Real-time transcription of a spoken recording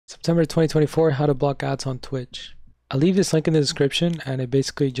September 2024, how to block ads on Twitch. I'll leave this link in the description and it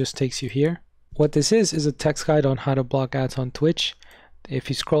basically just takes you here. What this is a text guide on how to block ads on Twitch. If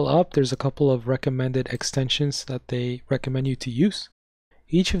you scroll up, there's a couple of recommended extensions that they recommend you to use.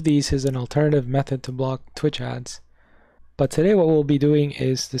 Each of these is an alternative method to block Twitch ads. But today what we'll be doing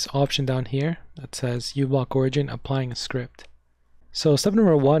is this option down here that says uBlock Origin applying a script. So step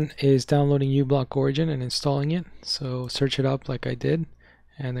number 1 is downloading uBlock Origin and installing it. So search it up like I did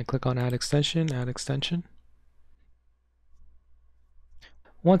and then click on add extension, add extension.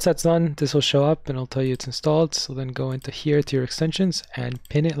 Once that's done, this will show up and it'll tell you it's installed. So then go into here to your extensions and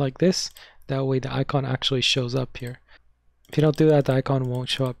pin it like this. That way the icon actually shows up here. If you don't do that, the icon won't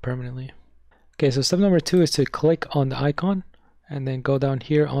show up permanently. Okay, so step number 2 is to click on the icon and then go down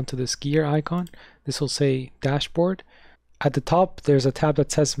here onto this gear icon. This will say dashboard. At the top, there's a tab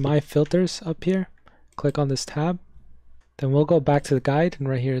that says My Filters up here. Click on this tab. Then we'll go back to the guide, and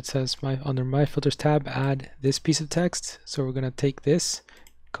right here it says under My Filters tab, add this piece of text. So we're going to take this,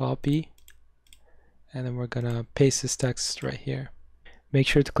 copy, and then we're going to paste this text right here. Make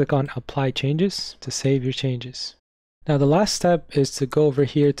sure to click on Apply Changes to save your changes. Now the last step is to go over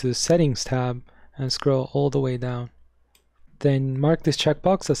here to the Settings tab and scroll all the way down. Then mark this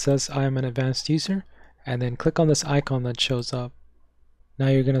checkbox that says I am an advanced user, and then click on this icon that shows up. Now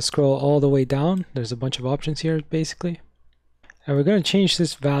you're going to scroll all the way down. There's a bunch of options here basically. And we're going to change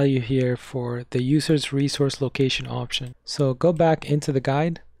this value here for the user's resource location option. So go back into the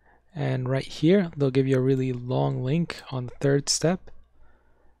guide, and right here they'll give you a really long link on the third step.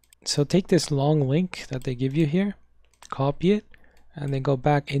 So take this long link that they give you here, copy it, and then go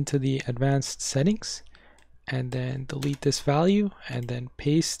back into the advanced settings and then delete this value and then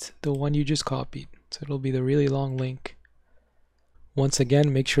paste the one you just copied. So it'll be the really long link. Once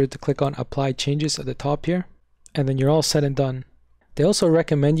again, make sure to click on Apply Changes at the top here, and then you're all set and done. They also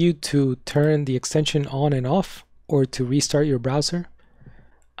recommend you to turn the extension on and off or to restart your browser.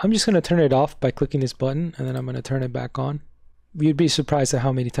 I'm just going to turn it off by clicking this button, and then I'm going to turn it back on. You'd be surprised at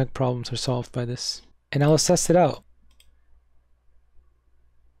how many tech problems are solved by this. And now let's test it out.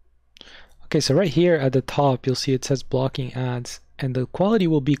 Okay, so right here at the top you'll see it says blocking ads, and the quality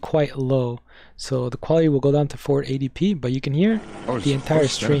will be quite low. So the quality will go down to 480p, but you can hear the entire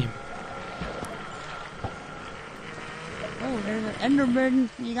stream. There's an Enderman.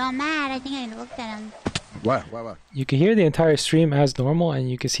 He got mad. I think I looked at him. What? You can hear the entire stream as normal,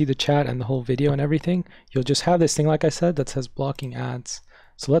 and you can see the chat and the whole video and everything. You'll just have this thing, like I said, that says blocking ads.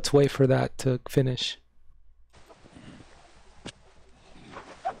 So let's wait for that to finish.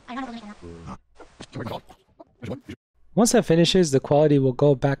 Once that finishes, the quality will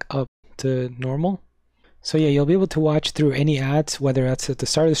go back up to normal. So yeah, you'll be able to watch through any ads, whether that's at the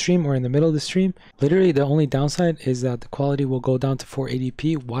start of the stream or in the middle of the stream. Literally the only downside is that the quality will go down to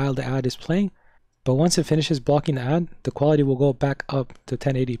 480p while the ad is playing. But once it finishes blocking the ad, the quality will go back up to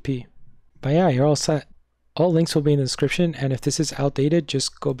 1080p. But yeah, you're all set. All links will be in the description, and if this is outdated,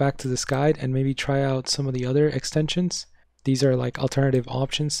 just go back to this guide and maybe try out some of the other extensions. These are like alternative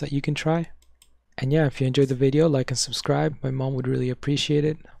options that you can try. And yeah, if you enjoyed the video, like and subscribe. My mom would really appreciate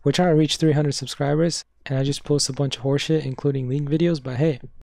it. We're trying to reach 300 subscribers, and I just post a bunch of horseshit, including league videos, but hey,